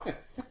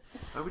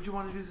Why would you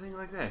want to do something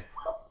like that?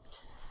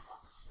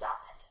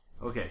 Stop it.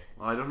 Okay,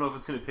 well, I don't know if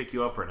it's going to pick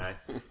you up or not.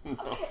 No.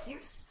 Okay,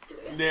 you're just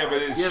doing it. Yeah,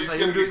 but Yes, she's I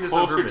going am to doing get this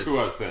on closer purpose. to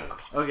us then.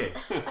 Okay.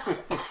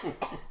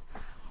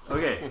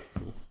 Okay.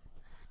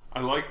 I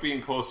like being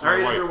close to All my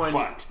right, wife, everyone,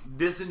 but...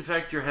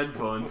 disinfect your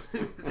headphones.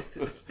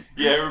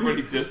 Yeah,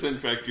 everybody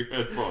disinfect your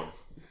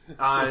headphones.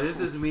 This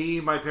is me,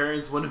 my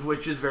parents, one of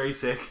which is very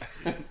sick.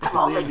 I'm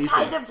only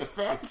kind of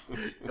sick.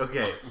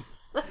 Okay.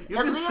 You've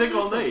And been Liam sick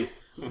all Neeson. night.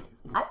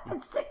 I've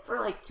been sick for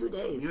like 2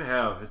 days. You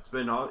have. It's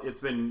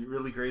been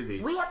really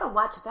crazy. We haven't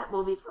watched that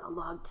movie for a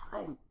long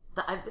time.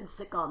 The I've Been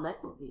Sick All Night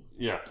movie.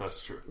 Yeah,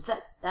 that's true.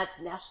 That's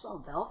National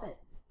Velvet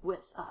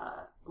with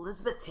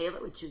Elizabeth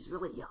Taylor when she was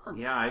really young.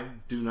 Yeah, I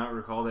do not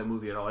recall that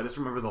movie at all. I just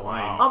remember the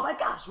line. Oh my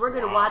gosh, we're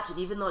gonna watch it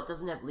even though it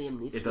doesn't have Liam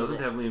Neeson. It doesn't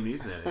have Liam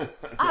Neeson in it.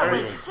 I Not was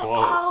even sick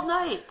close. all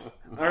night.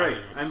 All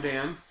right, I'm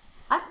Dan.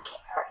 I'm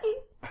Carrie.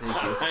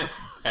 Thank you.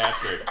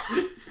 Patrick.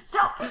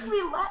 Don't make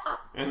me laugh.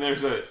 And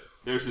there's a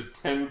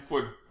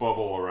 10-foot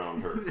bubble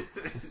around her.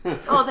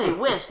 Oh, they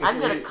wish. I'm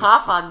gonna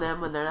cough on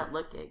them when they're not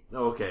looking.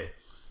 Okay.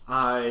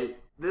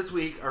 This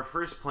week, our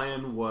first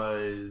plan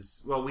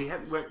was... Well, we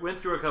went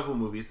through a couple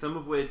movies, some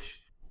of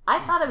which... I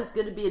thought I was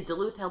going to be in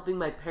Duluth helping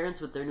my parents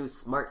with their new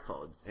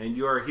smartphones. And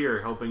you are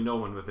here helping no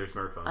one with their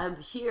smartphones. I'm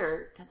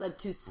here because I'm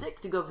too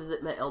sick to go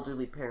visit my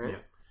elderly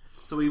parents.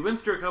 So we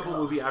went through a couple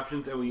movie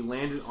options and we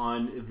landed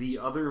on The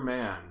Other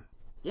Man.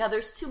 Yeah,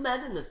 there's 2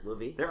 men in this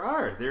movie. There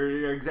are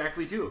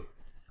exactly 2.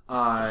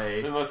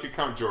 Unless you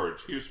count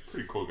George. He was a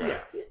pretty cool guy.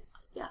 Yeah.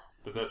 Yeah.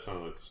 But that's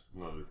another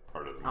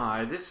part of the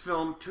movie. This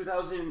film,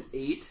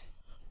 2008,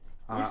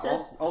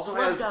 said also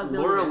has Slumdog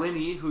Laura Millionaire.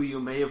 Linney, who you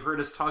may have heard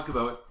us talk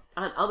about.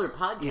 On other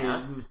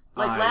podcasts. In,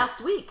 like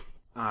last week.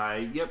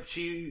 Yep,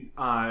 she...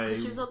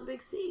 She was on the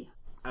Big C.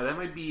 that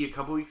might be a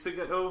couple weeks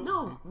ago.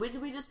 No,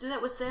 did we just do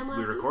that with Sam last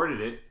We week?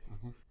 recorded it.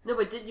 No,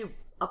 but didn't you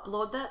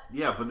upload that?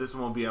 Yeah, but this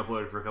one won't be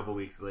uploaded for a couple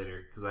weeks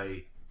later, because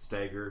I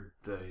staggered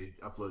the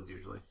uploads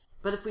usually.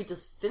 But if we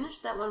just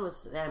finished that one with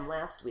Sam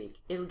last week,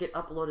 it'll get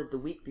uploaded the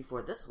week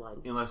before this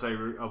one. Unless I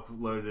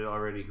uploaded it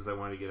already, because I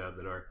want to get out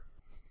the door.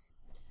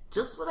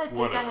 Just what I think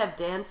Whatever. I have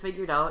Dan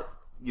figured out.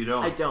 You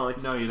don't. I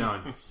don't. No, you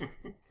don't.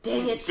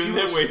 Dang it. It's been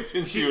that way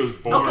since she was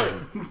born. Okay,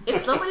 if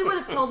somebody would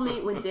have told me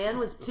when Dan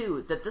was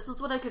 2 that this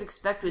is what I could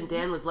expect when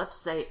Dan was, let's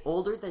say,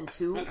 older than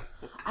 2,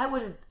 I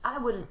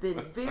would have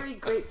been very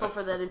grateful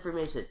for that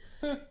information.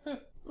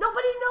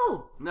 Nobody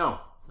knew. No.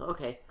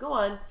 Okay, go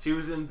on. She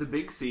was in The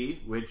Big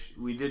C, which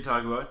we did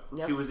talk about.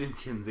 Yes. She was in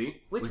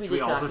Kinsey, Which we we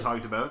did also talk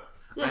talked about.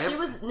 Yeah, she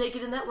was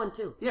naked in that one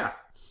too. Yeah.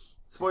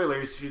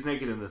 Spoilers, she's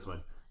naked in this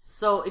one.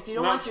 So if you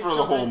don't Not want your for the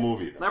children, whole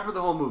movie, though. Not for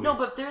the whole movie. no,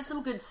 but there's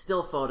some good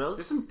still There's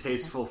photos. some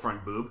tasteful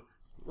front boob.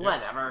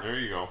 Whatever. There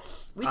you go.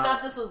 We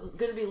thought this was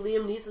going to be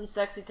Liam Neeson's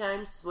sexy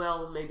times.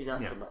 Well, maybe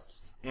not Yeah. so much.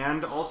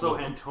 And also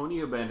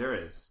Antonio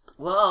Banderas.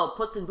 Whoa,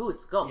 Puss in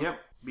Boots, go. Yep,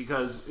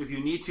 because if you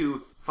need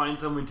to find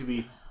someone to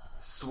be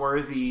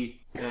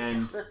swarthy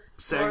and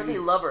Swarthy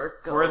lover,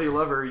 go. swarthy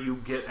lover, you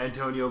get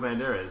Antonio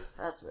Banderas.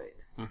 That's right.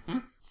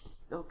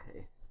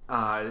 Okay.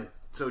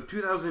 So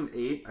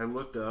 2008, I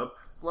looked up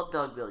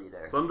Slumdog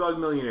Millionaire. Slumdog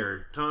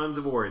Millionaire, tons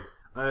of awards.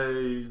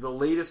 The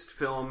latest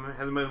film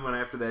hasn't been one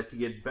after that to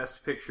get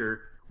Best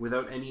Picture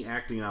without any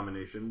acting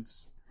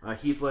nominations.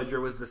 Heath Ledger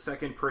was the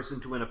second person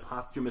to win a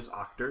posthumous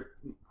Oscar.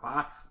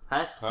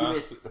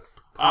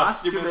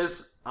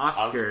 Posthumous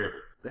Oscar.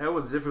 That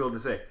was difficult to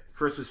say.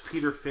 First was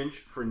Peter Finch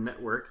for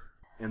Network,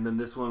 and then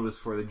this one was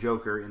for the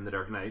Joker in The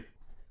Dark Knight.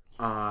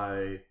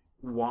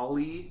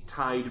 WALL-E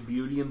tied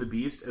Beauty and the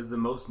Beast as the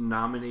most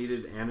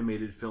nominated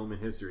animated film in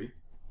history.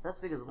 That's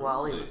because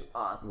Wally was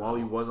awesome.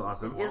 WALL-E was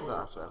awesome. He is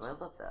awesome. I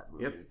love that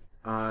movie.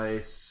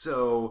 Yep.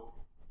 So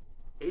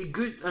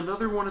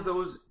another one of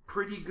those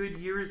pretty good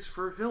years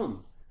for a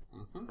film.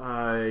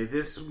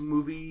 This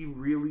movie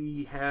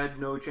really had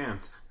no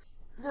chance.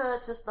 No,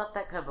 it's just not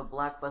that kind of a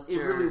blockbuster. It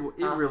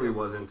really Oscar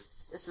wasn't. movie.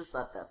 It's just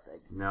not that thing.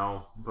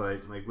 No,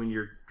 but like when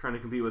you're trying to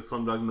compete with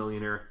Slumdog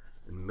Millionaire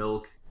and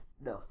Milk,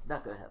 No,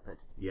 not gonna happen.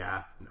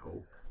 yeah,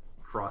 no.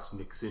 Frost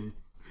Nixon,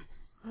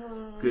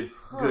 good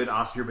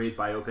Oscar bait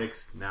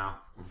biopics. No.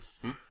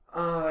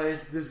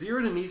 The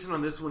 0 to Neeson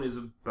on this one is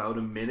about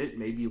a minute,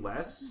 maybe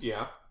less.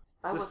 Yeah.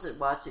 I wasn't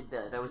watching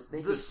that. I was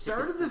making The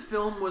start of the chicken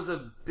film was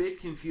a bit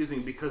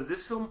confusing because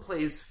this film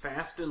plays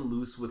fast and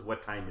loose with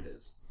what time it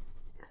is.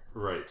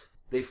 Right.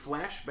 They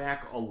flash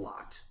back a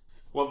lot.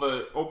 Well,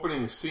 the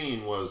opening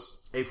scene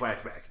was A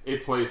flashback. a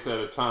place at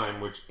a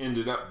time, which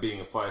ended up being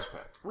a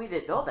flashback. We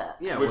didn't know that.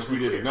 Yeah, which wasn't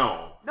we didn't clear.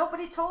 know.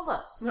 Nobody told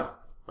us. No.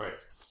 Right.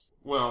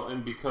 Well,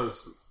 and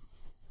because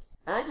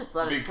And I just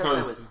thought it was because I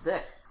was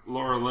sick.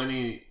 Laura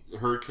Linney,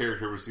 her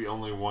character was the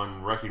only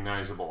one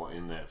recognizable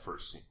in that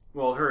first scene.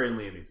 Well, her and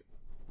Liam Neeson.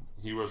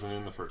 He wasn't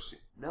in the first scene.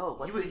 No,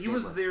 He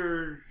was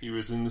there. He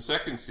was in the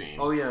second scene,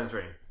 Oh yeah, that's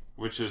right.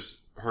 which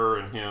is her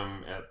and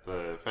him at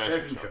the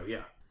fashion show.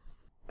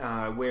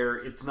 Yeah. Where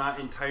it's not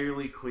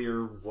entirely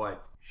clear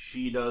what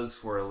she does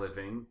for a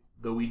living,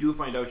 though we do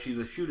find out she's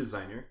a shoe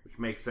designer, which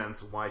makes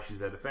sense why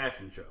she's at a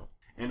fashion show.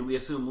 And we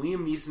assume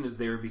Liam Neeson is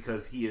there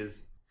because he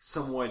is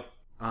somewhat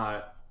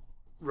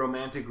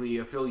romantically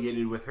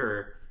affiliated with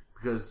her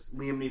because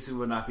Liam Neeson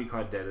would not be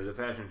caught dead at a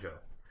fashion show.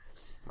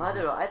 I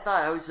don't know. I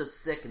thought I was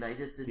just sick and I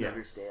just didn't Yeah.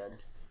 understand.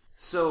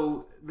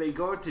 So they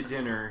go out to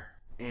dinner,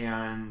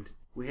 and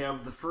we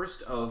have the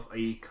first of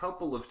a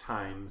couple of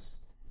times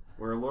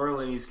where Laura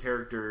Linney's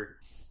character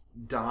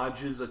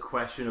dodges a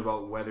question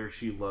about whether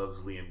she loves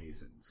Liam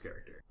Neeson's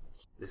character.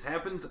 This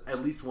happens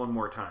at least one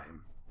more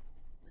time,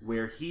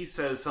 where he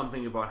says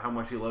something about how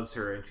much he loves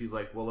her, and she's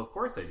like, well, of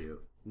course I do.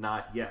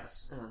 Not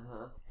yes.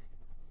 Uh-huh.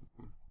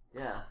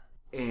 Yeah.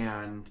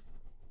 And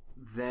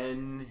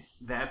then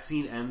that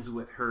scene ends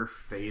with her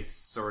face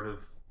sort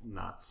of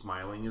not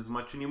smiling as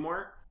much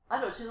anymore. I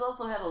know, she's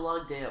also had a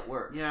long day at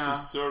work. Yeah. She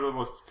sort of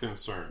looked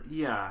concerned.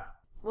 Yeah.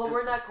 Well,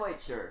 we're not quite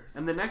sure.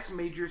 And the next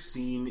major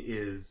scene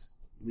is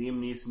Liam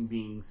Neeson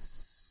being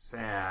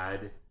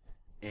sad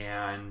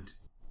and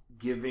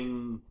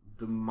giving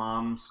the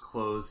mom's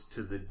clothes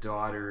to the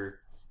daughter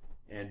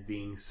and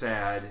being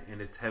sad,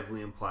 and it's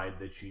heavily implied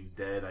that she's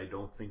dead. I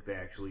don't think they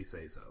actually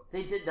say so.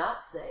 They did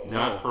not say. No.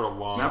 Not for a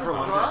long She Not was for a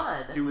long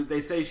gone. time.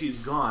 They say she's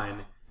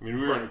gone. I mean,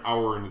 we were an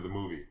hour into the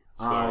movie.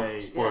 So,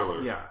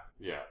 spoiler. Yeah.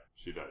 Yeah,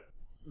 she died.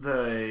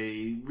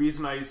 The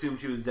reason I assumed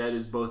she was dead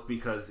is both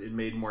because it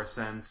made more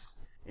sense,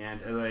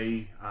 and as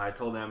I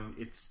told them,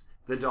 it's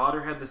the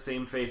daughter had the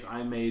same face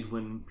I made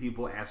when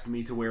people asked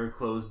me to wear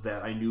clothes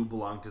that I knew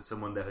belonged to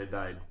someone that had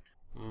died.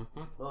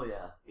 Mm-hmm. Oh,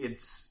 yeah.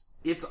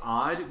 It's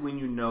odd when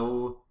you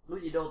know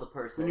When you know the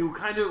person.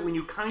 when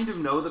you kind of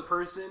know the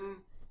person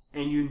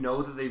and you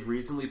know that they've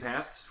recently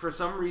passed. For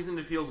some reason,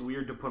 it feels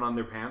weird to put on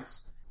their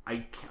pants.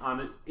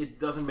 It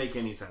doesn't make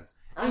any sense.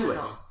 Anyways,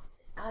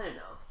 I don't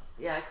know.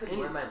 Yeah, I couldn't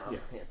wear my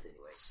mom's pants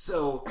anyway.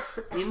 so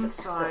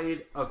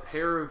inside a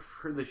pair of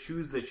the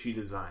shoes that she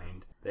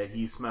designed that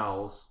he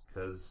smells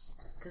because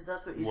Because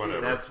that's what you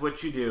Whatever. do. that's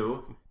what you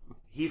do.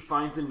 He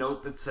finds a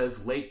note that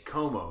says Lake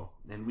Como,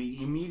 and we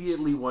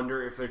immediately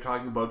wonder if they're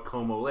talking about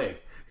Como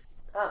Lake.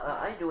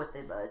 I knew what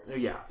they meant.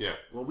 Yeah. Yeah.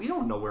 Well, we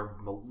don't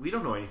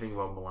know anything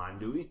about Milan,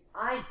 do we?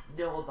 I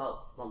know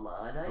about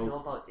Milan. I Oh. know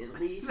about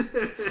Italy.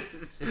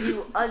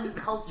 You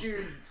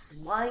uncultured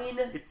swine.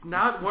 It's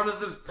not one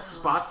of the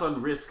spots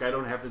on Risk. I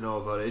don't have to know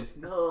about it.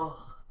 No.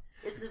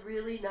 It's a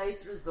really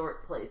nice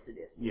resort place in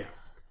Italy. Yeah.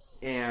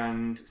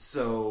 And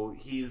so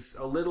he's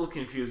a little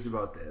confused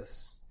about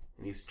this.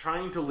 And he's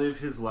trying to live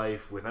his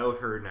life without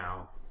her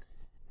now.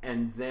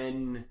 And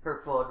then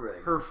Her phone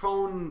rings. her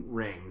phone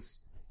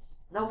rings.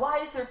 Now, why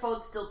is her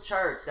phone still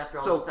charged after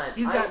all So this time?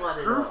 he's I got want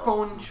to her know.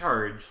 phone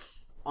charged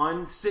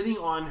sitting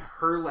on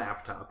her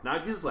laptop,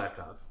 not his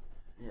laptop.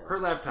 Yeah. Her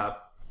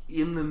laptop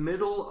in the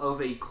middle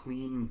of a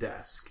clean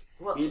desk.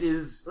 Well, It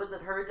is was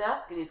it her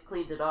desk and he's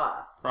cleaned it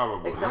off?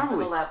 Probably. Except for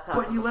the laptop.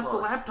 but he and left the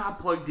phone. laptop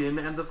plugged in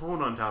and the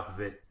phone on top of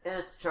it, And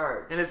it's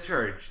charged. and it's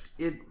charged.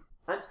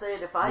 I'm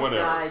saying if I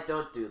Whatever. die,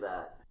 don't do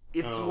that.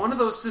 It's Oh. one of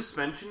those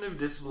suspension of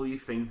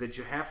disbelief things that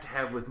you have to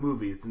have with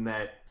movies, in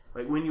that,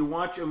 like, when you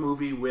watch a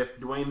movie with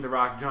Dwayne "The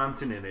Rock"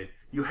 Johnson in it,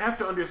 you have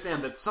to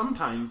understand that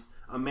sometimes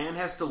a man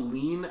has to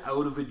lean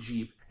out of a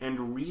Jeep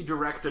and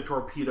redirect a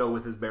torpedo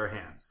with his bare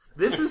hands.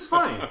 This is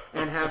fine,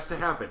 and has to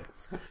happen.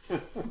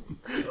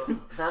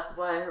 That's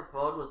why her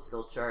phone was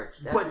still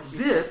charged. After But she's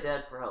this been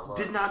dead for how long?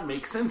 did not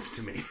make sense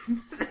to me.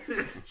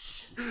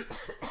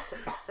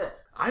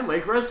 I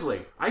like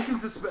wrestling. I can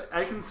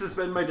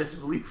suspend my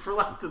disbelief for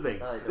lots of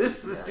things. I know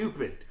This you was can.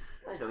 stupid.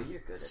 I know you're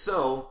good at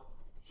So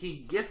he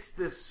gets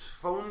this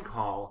phone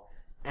call,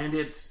 and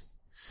it's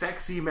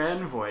sexy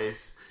man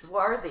voice,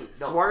 Swarthy.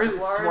 No,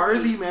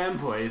 swarthy man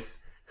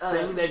voice,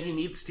 saying that he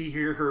needs to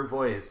hear her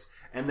voice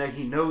and that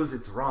he knows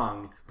it's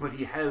wrong, but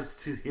he has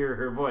to hear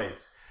her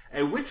voice.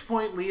 At which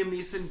point, Liam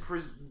Neeson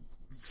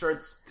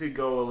starts to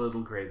go a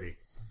little crazy,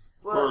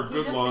 Well, For a he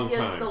good just long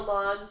begins time. the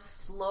long,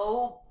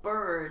 slow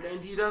burn.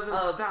 and he doesn't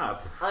Of-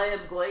 stop. I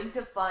am going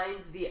to find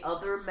the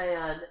other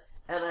man,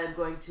 and I'm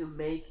going to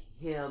make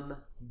him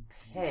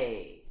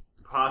pay.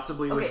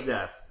 Possibly Okay. with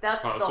death.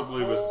 That's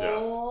Possibly the with death.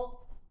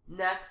 whole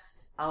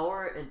next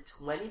hour and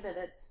 20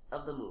 minutes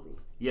of the movie.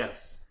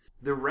 Yes.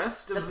 The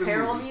rest The of the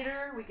peril movie.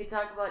 meter we can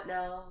talk about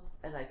now,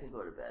 and I can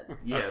go to bed.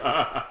 Yes.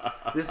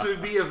 This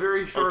would be a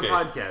very short Okay.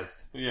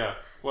 podcast. Yeah.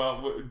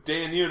 Well,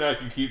 Dan, you and I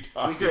can keep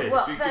talking. We could.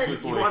 Well, We then- can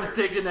just You later. want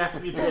to take a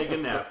nap, you take a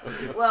nap.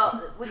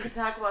 Well, we can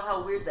talk about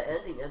how weird the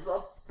ending is.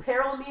 Well,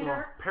 peril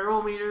meter,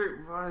 Peril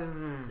meter.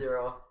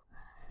 0.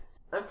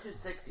 I'm too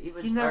sick to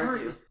even He never.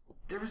 argue.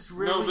 There was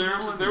really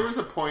there was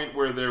a point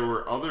where there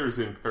were others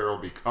in peril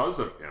because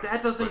of him.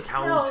 That doesn't But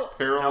count. No.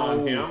 peril No.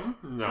 on him?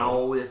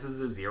 No, this is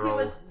a He zero.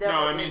 was never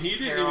No, I mean in he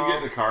didn't peril. even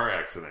get in a car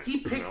accident. He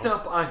picked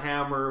up a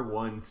hammer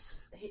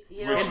once.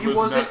 You know, Which And he was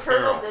wasn't not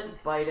turtle peril.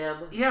 didn't bite him.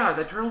 Yeah,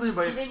 the turtle didn't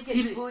bite. He didn't get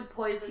He food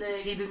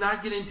poisoning. He did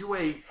not get into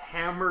a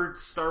hammered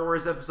Star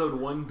Wars Episode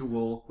 1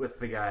 duel with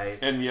the guy.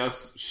 And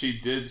yes, she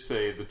did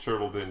say the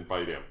turtle didn't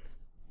bite him.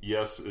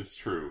 Yes, it's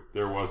true.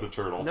 There was a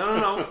turtle.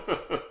 No.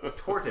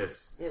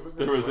 Tortoise. It was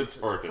There was a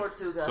tortoise.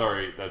 Tortuga.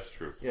 Sorry, that's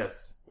true.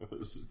 Yes. It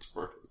was a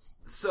tortoise.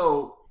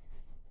 So,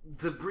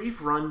 the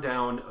brief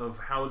rundown of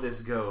how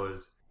this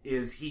goes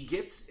is he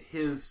gets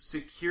his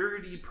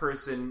security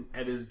person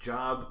at his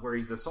job where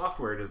he's a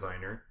software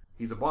designer.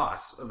 He's a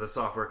boss of the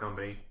software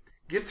company.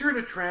 Gets her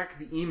to track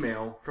the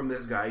email from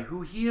this guy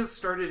who he has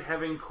started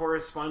having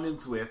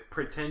correspondence with,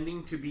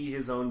 pretending to be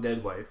his own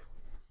dead wife.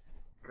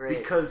 Great.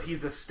 Because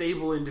he's a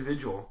stable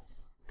individual.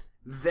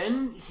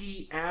 Then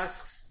he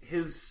asks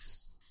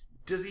his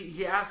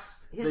personal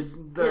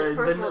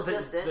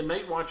assistant. the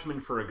night watchman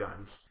for a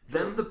gun.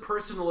 Then the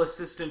personal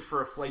assistant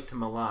for a flight to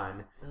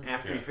Milan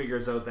after he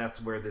figures out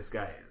that's where this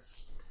guy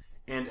is.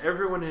 And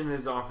everyone in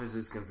his office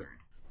is concerned.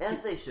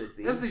 As they should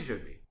be. As they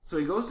should be. So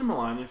he goes to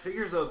Milan and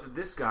figures out that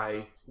this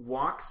guy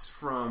walks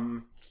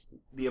from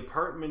the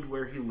apartment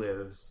where he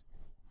lives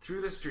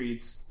through the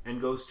streets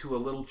and goes to a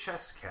little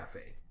chess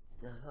cafe.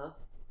 Uh-huh.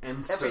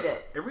 And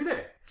Every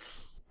day.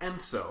 And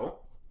so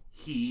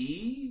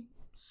he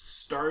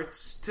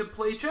starts to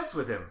play chess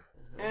with him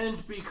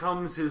and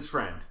becomes his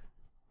friend.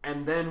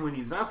 And then when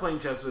he's not playing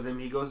chess with him,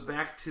 he goes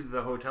back to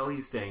the hotel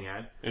he's staying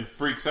at. And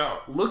freaks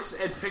out. Looks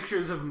at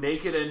pictures of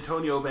naked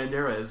Antonio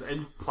Banderas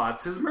and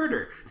plots his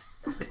murder.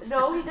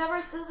 No, he never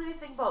says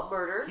anything about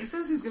murder. He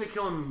says he's going to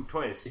kill him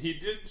twice. He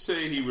did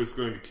say he was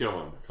going to kill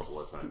him a couple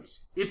of times.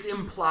 It's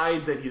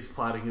implied that he's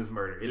plotting his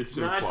murder. It's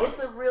not. implied.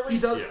 It's a really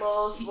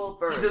slow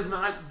burn. He does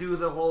not do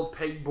the whole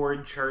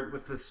pegboard chart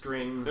with the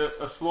strings.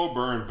 A slow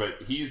burn,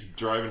 but he's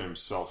driving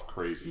himself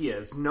crazy. He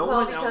is. No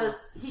one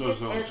else. Because he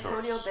gets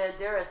Antonio choice.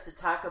 Banderas to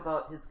talk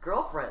about his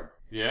girlfriend.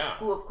 Yeah.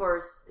 Who, of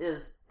course,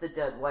 is the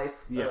dead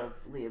wife Yeah. of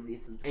Liam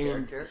Neeson's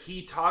And character.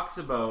 he talks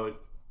about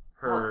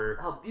her.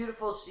 How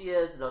beautiful she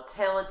is, and how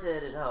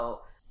talented, and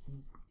how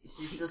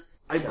she's just.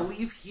 I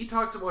believe he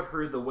talks about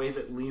her the way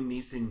that Liam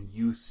Neeson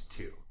used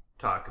to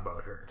talk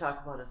about her.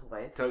 Talk about his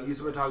wife.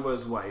 Used to talk about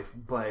his wife,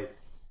 but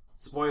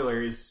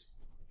spoilers,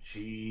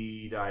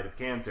 she died of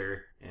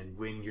cancer, and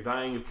when you're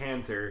dying of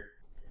cancer,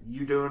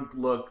 you don't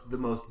look the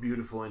most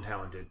beautiful and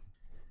talented.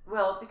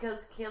 Well,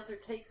 because cancer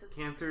takes its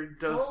Cancer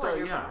does toll stuff, on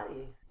your yeah.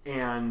 body.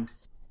 And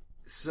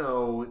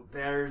so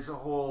there's a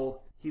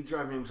whole. He's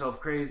driving himself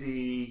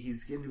crazy.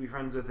 He's getting to be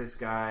friends with this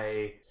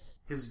guy.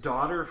 His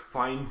daughter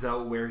finds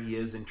out where he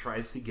is and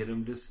tries to get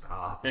him to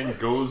stop. And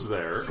goes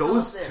there.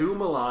 Goes there. to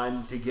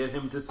Milan to get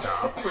him to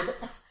stop.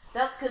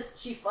 That's because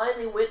she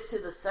finally went to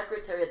the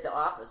secretary at the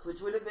office,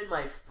 which would have been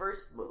my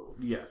first move.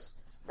 Yes.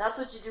 That's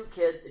what you do,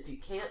 kids. If you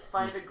can't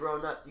find a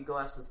grown-up, you go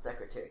ask the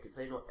secretary, because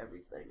they know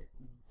everything.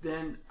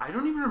 Then, I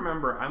don't even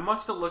remember. I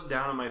must have looked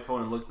down at my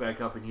phone and looked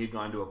back up and he had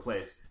gone to a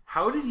place.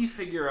 How did he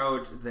figure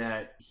out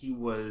that he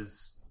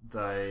was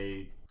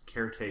the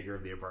caretaker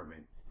of the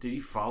apartment? Did he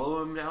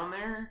follow him down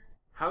there?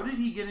 How did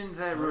he get into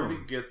that How room? did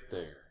he get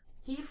there?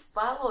 He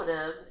followed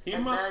him. He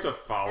and must then- have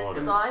followed and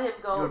him. saw him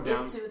go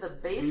down- into the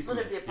basement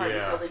of the apartment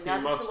Yeah, building, he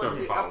not must into one of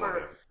have the followed upper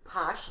him.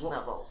 posh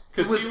levels.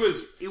 Because It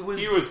was- he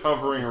was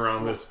hovering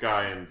around this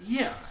guy and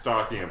Yeah.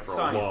 stalking him for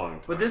a long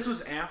time. But this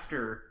was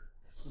after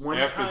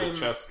After the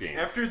chess games.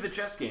 After the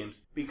chess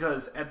games,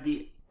 because at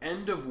the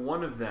end of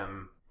one of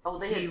them, Oh,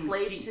 they had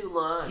played too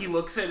long. He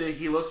looks at it.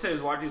 He looks at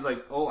his watch. He's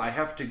like, "Oh, I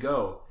have to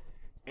go,"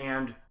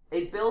 and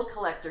A bill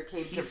collector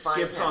came he to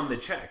find skips him. on the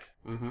check.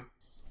 Mm-hmm.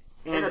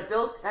 And a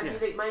bill, I mean,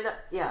 yeah. it might not,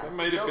 yeah, That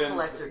might a have bill been.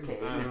 collector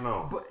came. I don't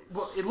know. But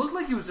well, it looked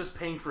like he was just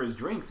paying for his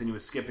drinks and he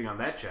was skipping on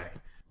that check.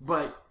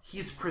 But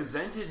he's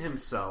presented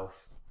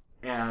himself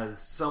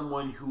as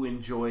someone who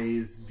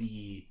enjoys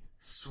the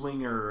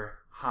swinger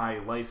high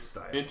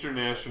lifestyle.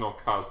 International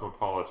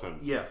cosmopolitan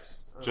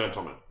Yes.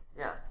 gentleman.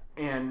 Yeah.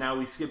 And now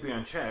he's skipping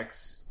on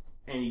checks,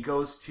 and he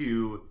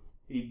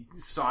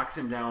stalks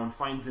him down,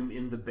 finds him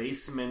in the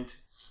basement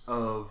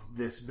of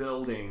this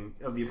building,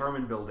 of the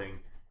apartment building,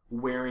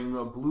 wearing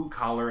a blue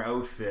collar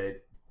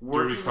outfit,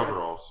 Dirty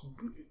coveralls.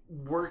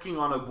 working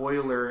on a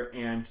boiler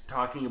and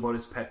talking about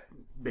his pet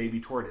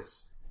baby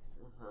tortoise.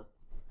 Uh-huh.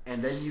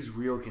 And then he's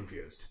real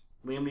confused.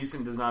 Liam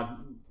Neeson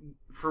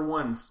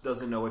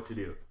doesn't know what to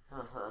do.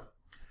 Uh-huh.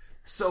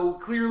 So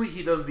clearly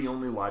he does the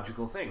only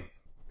logical thing.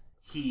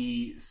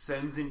 He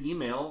sends an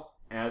email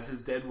as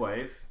his dead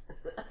wife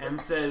and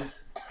says,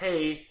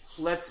 "Hey,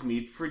 let's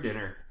meet for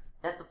dinner."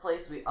 At the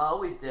place we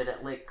always did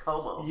at Lake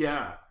Como.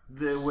 Yeah,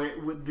 the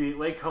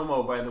Lake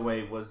Como, by the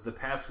way, was the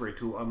password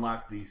to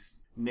unlock these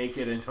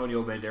naked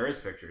Antonio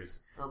Banderas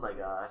pictures, Oh my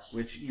gosh.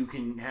 which you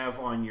can have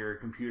on your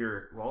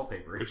computer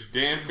wallpaper. Which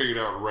Dan figured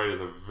out right at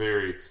the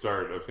very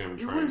start of him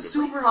It trying was to...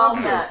 super Called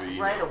obvious. that the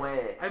right emails.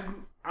 away.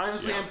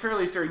 I'm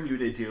fairly certain you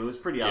did too. It was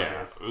pretty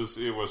Yeah, obvious.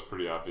 it was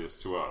pretty obvious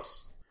to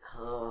us.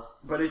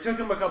 But it took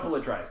him a couple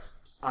of tries.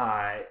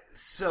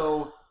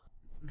 So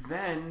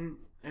then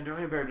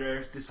Antonio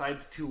Banderas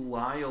decides to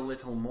lie a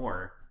little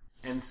more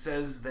and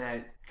says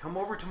that, "Come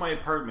over to my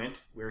apartment,"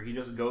 where he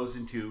just goes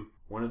into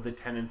one of the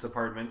tenants'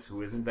 apartments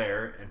who isn't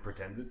there and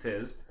pretends it's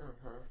his.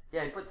 Uh-huh.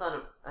 Yeah, he puts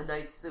on a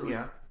nice suit.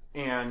 Yeah.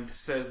 And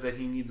says that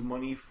he needs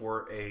money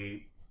for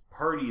a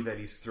party that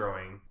he's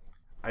throwing.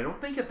 I don't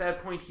think at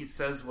that point he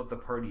says what the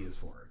party is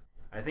for.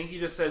 I think he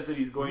just says that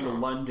he's going to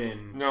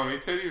London. No, he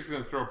said he was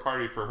going to throw a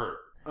party for her.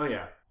 Oh,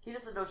 yeah. He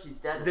doesn't know she's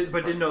dead.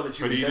 But didn't know that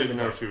she But was he dead. didn't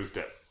know she was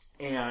dead.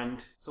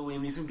 And so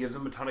Liam Neeson gives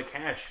him a ton of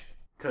cash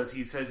because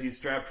he says he's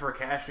strapped for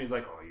cash, and he's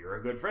like, "Oh, you're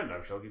a good friend.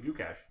 I shall give you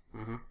cash."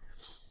 Mm-hmm.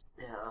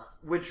 Yeah.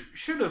 Which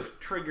should have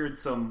triggered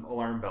some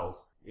alarm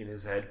bells in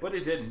his head, but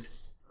it didn't.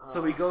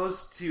 So he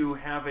goes to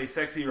have a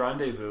sexy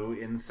rendezvous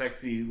in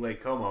sexy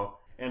Lake Como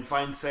and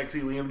finds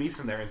sexy Liam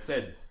Neeson there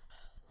instead.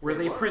 Where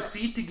they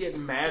proceed to get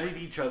mad at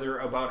each other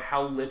about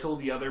how little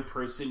the other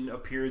person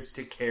appears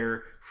to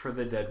care for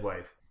the dead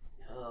wife.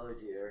 Oh,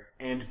 dear.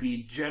 And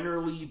be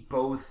generally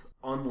both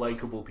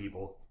unlikable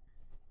people.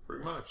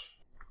 Pretty much.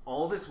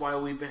 All this while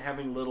we've been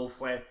having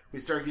we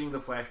start getting the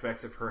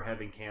flashbacks of her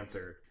having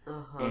cancer.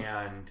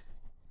 And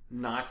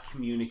not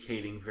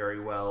communicating very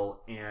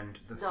well, and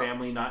the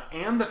family not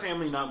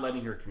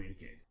letting her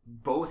communicate.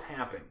 Both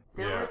happen.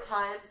 There were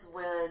times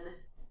when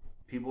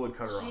people would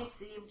cut her she off.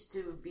 seemed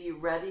to be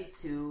ready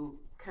to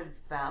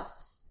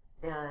confess,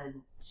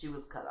 and she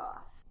was cut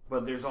off.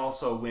 But there's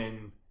also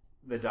when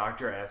the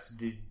doctor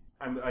asks,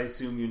 I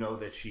assume you know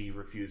that she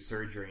refused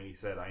surgery, and he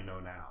said, "I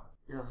know now."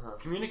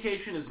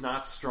 Communication is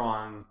not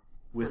strong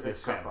with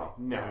this family.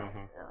 No.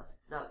 Yeah,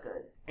 not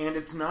good. And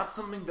it's not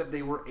something that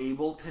they were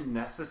able to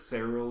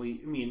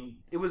necessarily... I mean,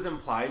 it was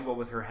implied,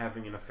 with her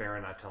having an affair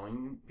and not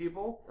telling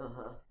people.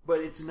 But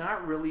it's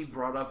not really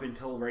brought up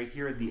until right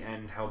here at the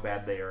end how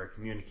bad they are at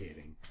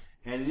communicating.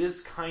 And it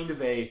is kind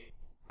of a,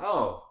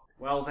 oh,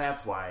 well,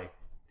 that's why,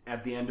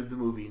 at the end of the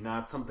movie,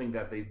 not something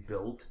that they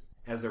built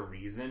as a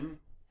reason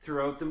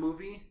throughout the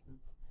movie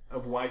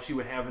of why she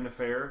would have an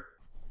affair.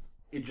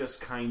 It just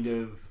kind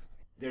of...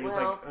 There's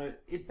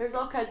there's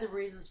all kinds of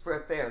reasons for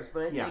affairs,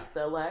 but I think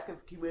the lack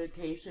of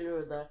communication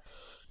or the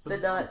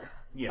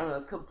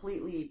not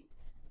completely,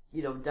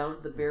 down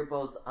to the bare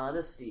bones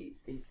honesty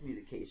in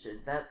communication.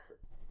 That's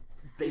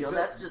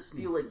that's just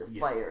fueling the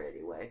fire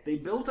anyway. They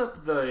built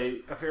up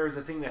the affair as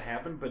a thing that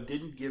happened, but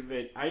didn't give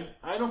it. I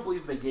don't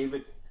believe they gave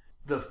it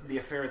the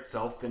affair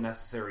itself the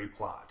necessary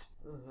plot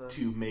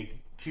to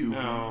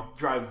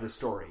drive the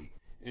story.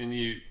 And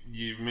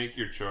you make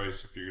your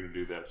choice if you're going to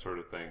do that sort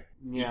of thing.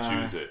 Yeah,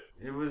 you choose it.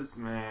 It was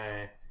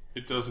meh.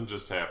 It doesn't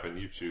just happen.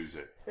 You choose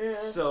it. Yeah.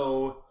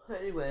 So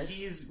anyway,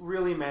 he's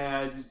really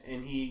mad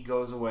and he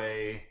goes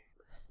away.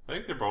 I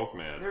think they're both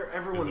mad.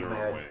 Everyone's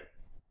mad.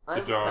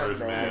 The daughter's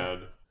mad.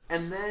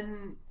 And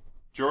then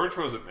George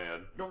wasn't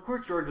mad. No, of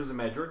course George wasn't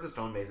mad. George's a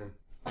stonemason.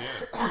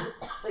 Yeah.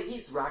 But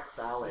he's rock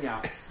solid. Yeah.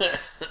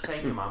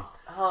 Thank you, Mom.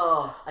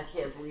 Oh, I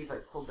can't believe I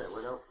pulled that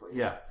one out for you.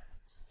 Yeah.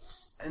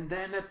 And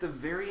then at the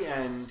very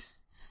end,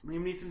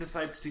 Liam Neeson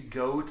decides to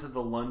go to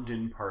the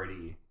London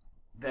party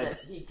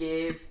that he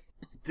gave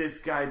this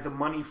guy the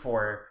money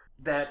for,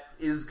 that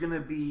is going to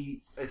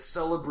be a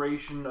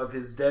celebration of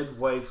his dead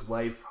wife's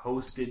life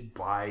hosted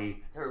by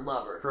her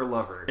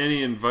lover. And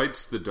he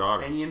invites the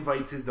daughter. And he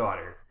invites his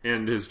daughter.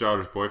 And his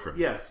daughter's boyfriend.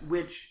 Yes,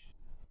 which...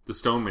 The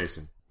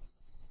stonemason.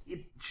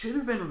 It should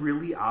have been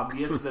really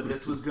obvious that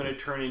this was going to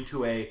turn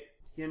into a,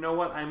 you know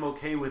what, I'm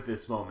okay with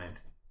this moment.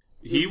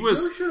 He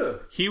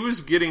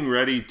was getting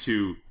ready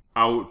to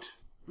out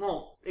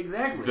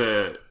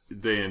the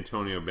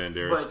Antonio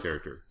Banderas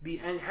character.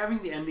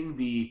 Having the ending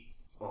be,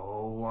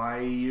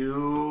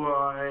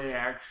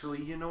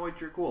 actually, you know what,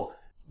 you're cool.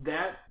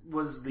 That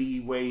was the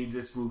way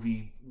this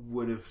movie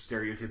would have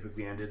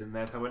stereotypically ended, and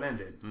that's how it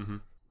ended. Mm-hmm.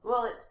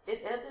 Well,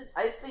 it ended.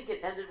 I think it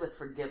ended with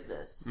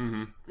forgiveness.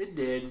 Mm-hmm. It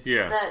did.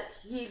 Yeah. That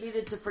he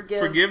needed to forgive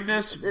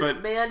forgiveness.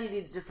 This man, he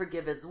needed to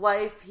forgive his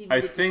wife. He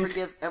needed to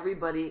forgive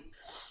everybody.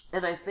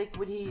 And I think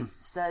when he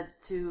said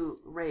to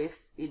Rafe,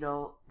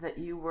 that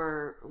you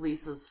were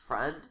Lisa's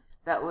friend,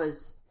 that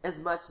was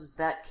as much as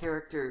that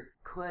character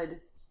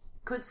could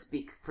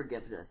speak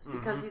forgiveness,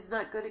 because he's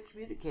not good at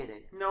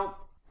communicating. Nope.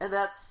 And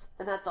that's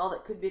all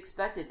that could be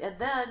expected. And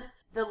then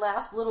the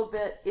last little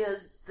bit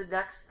is the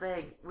next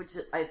thing, which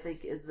I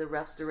think is the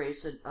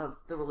restoration of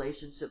the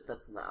relationship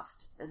that's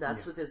left, and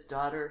that's with his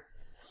daughter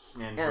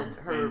and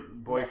her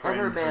boyfriend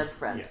and her man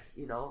friend.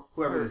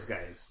 Whoever this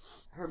guy is.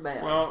 Her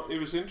man. Well, it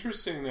was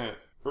interesting that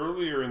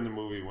earlier in the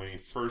movie, when he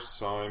first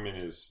saw him in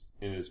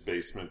his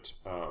basement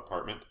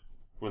apartment,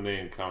 when they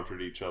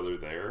encountered each other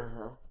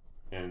there,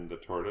 and the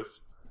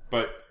tortoise,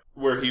 but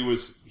where he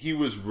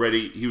was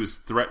ready, he was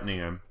threatening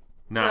him.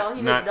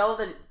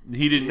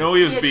 He didn't know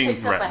he was being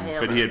threatened,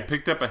 but he had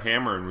picked up a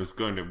hammer and was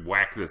going to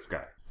whack this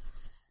guy.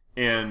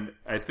 And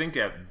I think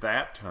at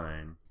that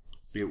time,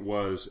 it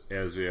was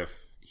as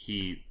if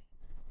he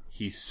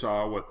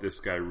saw what this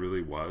guy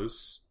really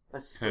was. A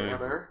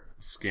scammer.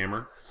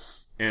 Scammer.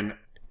 And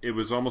it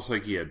was almost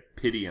like he had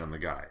pity on the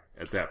guy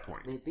at that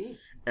point. Maybe.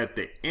 At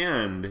the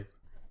end,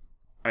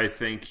 I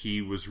think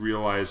he was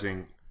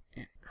realizing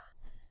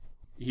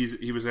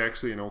he was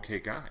actually an okay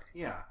guy.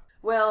 Yeah.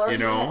 Well,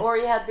 or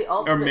he had the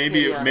ultimate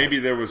pity on maybe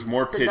there was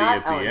more pity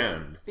at the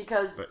end.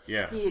 Because he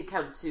had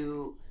come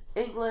to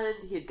England,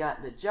 he had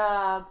gotten a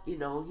job, he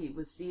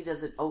was seen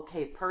as an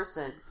okay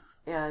person,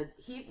 and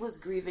he was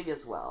grieving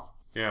as well.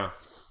 Yeah.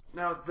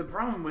 Now, the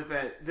problem with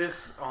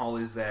this all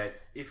is that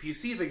if you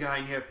see the guy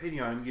and you have pity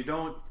on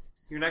him,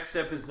 your next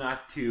step is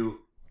not to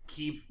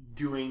keep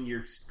doing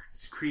your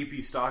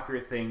creepy stalker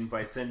thing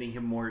by sending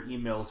him more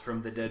emails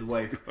from the dead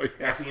wife,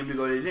 asking him to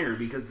go to dinner,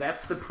 because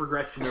that's the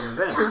progression of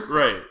events.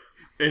 Right.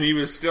 And he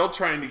was still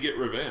trying to get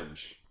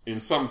revenge in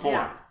some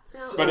form.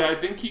 Yeah. But I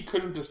think he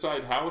couldn't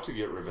decide how to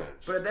get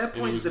revenge. But at that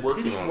point, the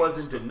pity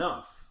wasn't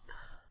enough.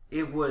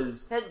 It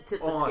was, had to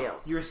tip the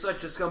scales. You're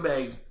such a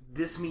scumbag.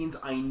 This means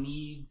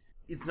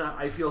it's not,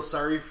 I feel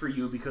sorry for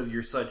you because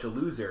you're such a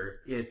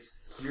loser. It's,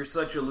 you're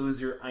such a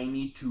loser, I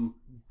need to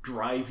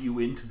drive you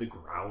into the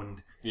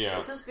ground. Yeah.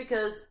 This is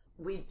because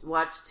we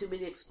watch too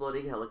many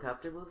exploding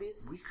helicopter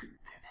movies. We could...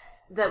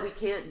 That we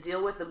can't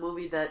deal with a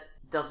movie that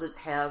doesn't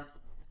have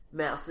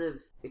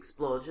massive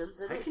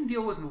explosions in it. I can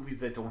deal with movies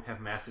that don't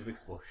have massive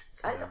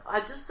explosions.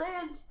 I'm just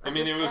saying. I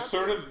mean, it was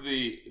sort of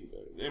the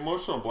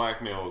emotional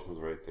blackmail isn't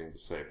the right thing to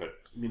say, but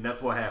I mean,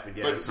 that's what happened,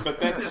 yes. But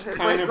that's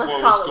kind of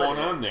what was going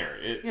on there.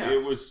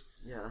 It was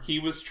he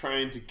was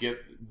trying to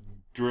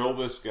drill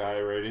this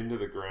guy right into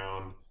the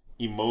ground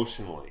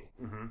emotionally,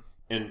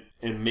 and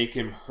make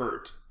him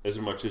hurt as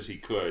much as he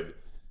could,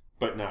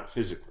 but not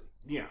physically.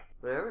 Yeah.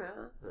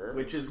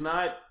 Which is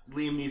not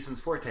Liam Neeson's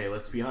forte,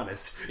 let's be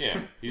honest.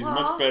 Yeah, he's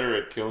much better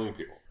at killing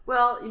people.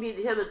 Well, you mean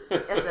him as a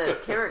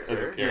character.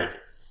 As a character. Yeah.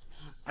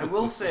 I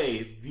will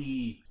say,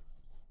 the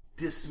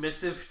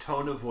dismissive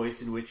tone of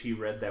voice in which he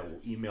read that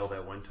email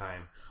that one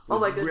time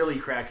was really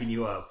cracking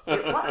you up.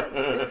 It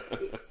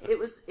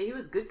was. He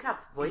was good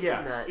cop voicing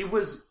that. It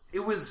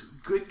was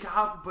good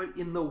cop, but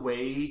in the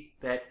way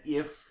that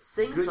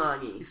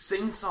sing-songy.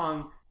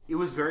 Sing-song, it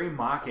was very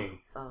mocking.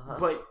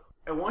 But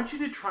I want you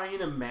to try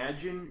and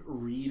imagine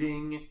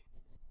reading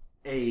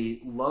a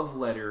love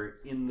letter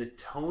in the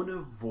tone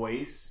of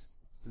voice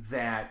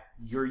that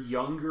your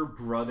younger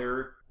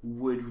brother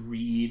would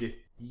read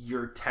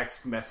your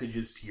text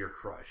messages to your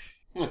crush.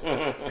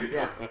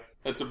 Yeah.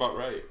 That's about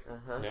right.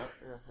 Yeah.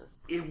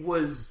 It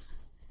was...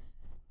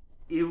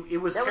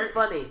 It was that was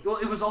funny. Well,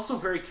 it was also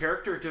very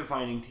character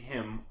defining to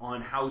him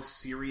on how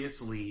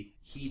seriously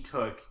he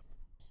took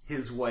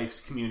his wife's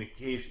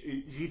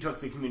communication. He took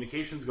the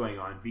communications going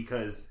on,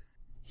 because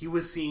he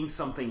was seeing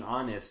something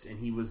honest and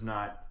he was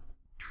not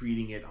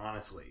treating it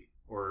honestly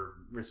or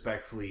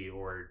respectfully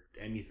or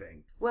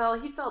anything. Well,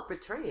 he felt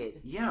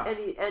betrayed. Yeah. And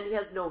he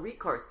has no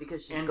recourse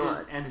because she's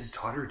gone. And his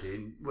daughter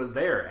was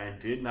there and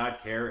did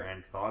not care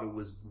and thought it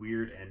was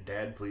weird and,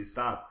 Dad, please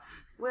stop.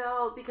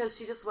 Well, because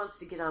she just wants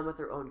to get on with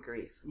her own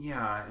grief.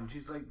 Yeah, and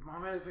she's like,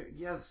 Mom,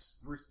 yes,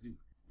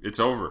 it's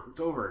over. It's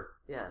over.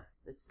 Yeah,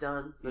 it's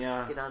done.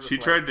 Let's get on with She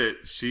life. tried to...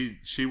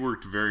 She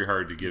worked very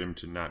hard to get him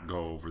to not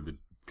go over the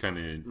kind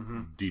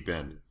of deep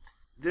end.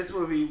 This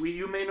movie,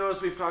 you may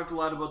notice we've talked a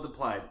lot about the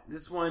plot.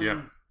 This one...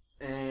 Yeah.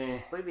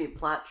 What do you mean,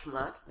 plot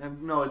schmuck?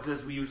 No, it's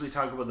just we usually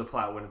talk about the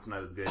plot when it's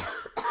not as good.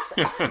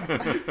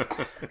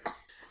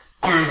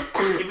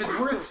 If it's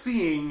worth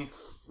seeing,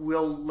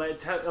 we'll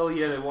tell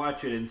you to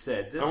watch it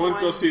instead. I wouldn't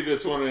go see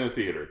this one in a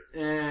theater.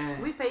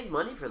 We paid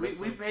money for this.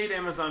 We paid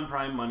Amazon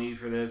Prime money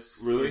for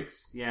this. Really?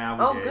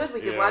 Yeah, we did. Good.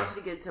 We can watch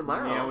it again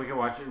tomorrow. Yeah, we can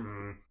watch it.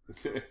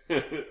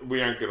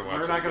 We aren't going to watch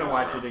it. We're not going to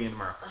watch it again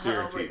tomorrow.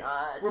 Guaranteed.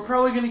 We're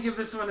probably going to give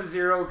this one a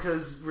 0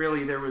 because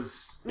really there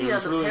was really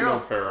no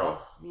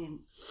peril. I mean,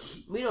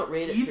 we don't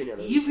rate it for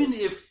another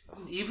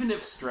even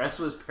if stress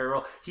was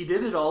peril, he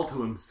did it all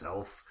to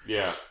himself.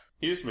 Yeah.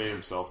 He just made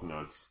himself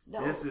nuts.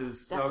 No, this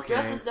is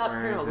stress is not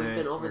peril. We've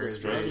been over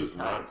this many times. Stress is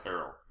not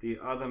peril. The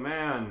other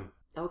man.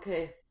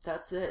 Okay,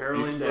 that's it.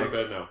 Peril index. Go to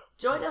bed now.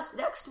 Join us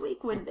next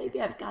week when maybe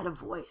I've got a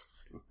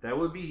voice. That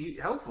would be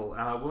helpful.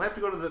 We'll have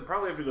to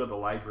probably have to go to the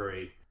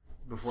library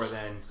before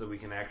then, so we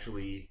can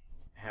actually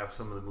have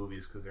some of the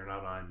movies because they're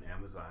not on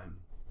Amazon.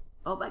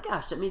 Oh my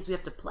gosh, that means we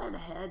have to plan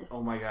ahead.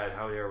 Oh my God,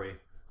 how dare we?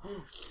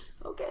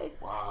 Okay.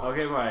 Wow.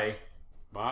 Okay, bye.